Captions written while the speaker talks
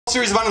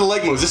Series of under the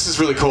leg moves. This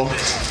is really cool.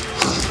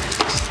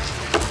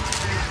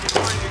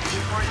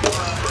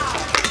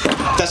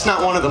 That's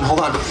not one of them.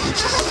 Hold on.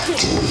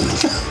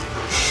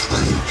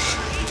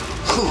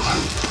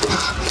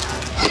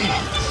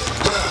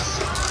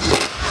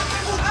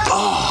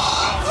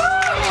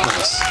 Oh,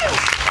 nice.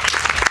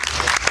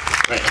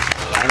 Right,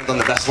 I haven't done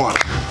the best one.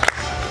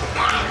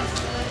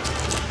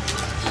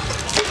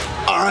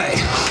 All right.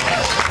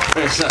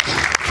 Wait a sec.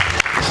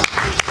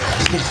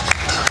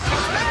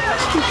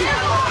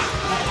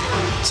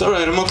 It's all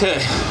right. I'm okay.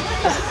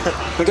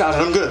 I got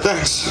it. I'm good.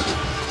 Thanks.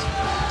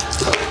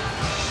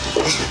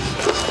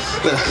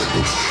 There.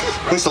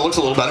 At least it looks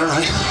a little better,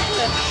 right?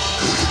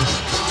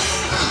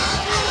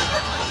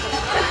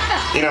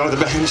 You know, with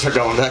the bench are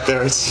going back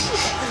there, it's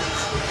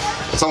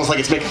almost like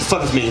it's making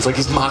fun of me. It's like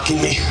he's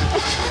mocking me.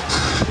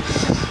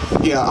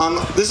 Yeah,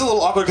 this is a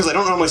little awkward because I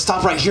don't normally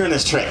stop right here in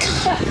this trick.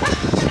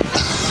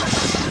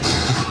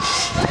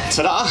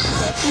 Ta-da!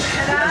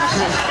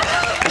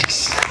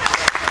 Nice.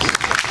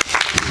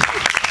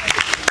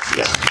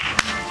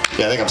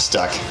 Yeah, I think I'm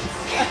stuck.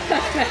 Yeah.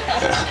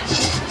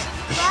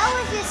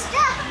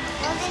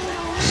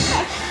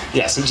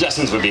 Yeah,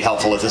 suggestions would be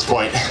helpful at this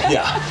point.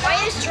 Yeah. Why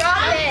just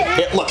drop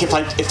it? Look, if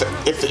I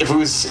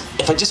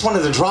just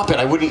wanted to drop it,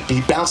 I wouldn't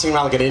be bouncing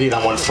around like an idiot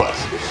on one foot.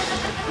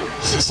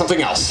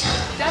 Something else.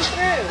 Jump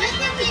through.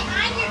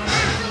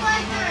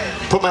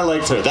 Put my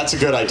leg through. That's a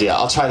good idea.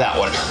 I'll try that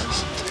one.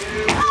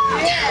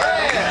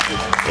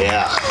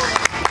 Yeah.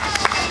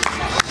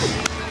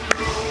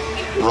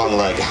 Wrong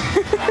leg.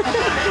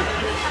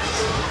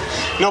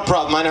 No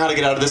problem. I know how to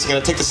get out of this. I'm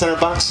gonna take the center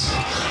box.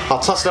 I'll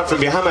toss it up from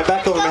behind my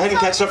back over my head and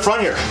catch it up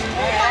front here.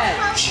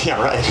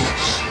 Yeah, right.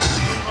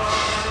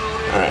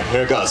 All right,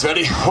 here it goes.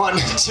 Ready? 1,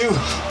 2. All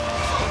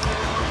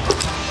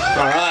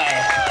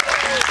right.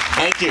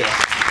 Thank you.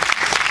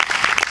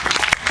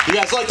 You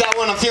guys like that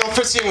one? I'm feeling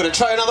frisky. I'm gonna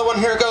try another one.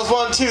 Here it goes.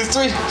 1, 2,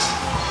 3.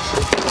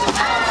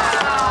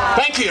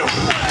 Thank you.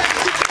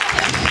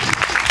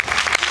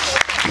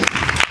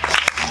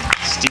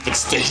 Stupid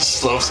stage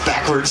slopes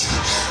backwards.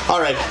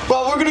 All right.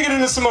 Well, we're gonna get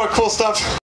into some more cool stuff.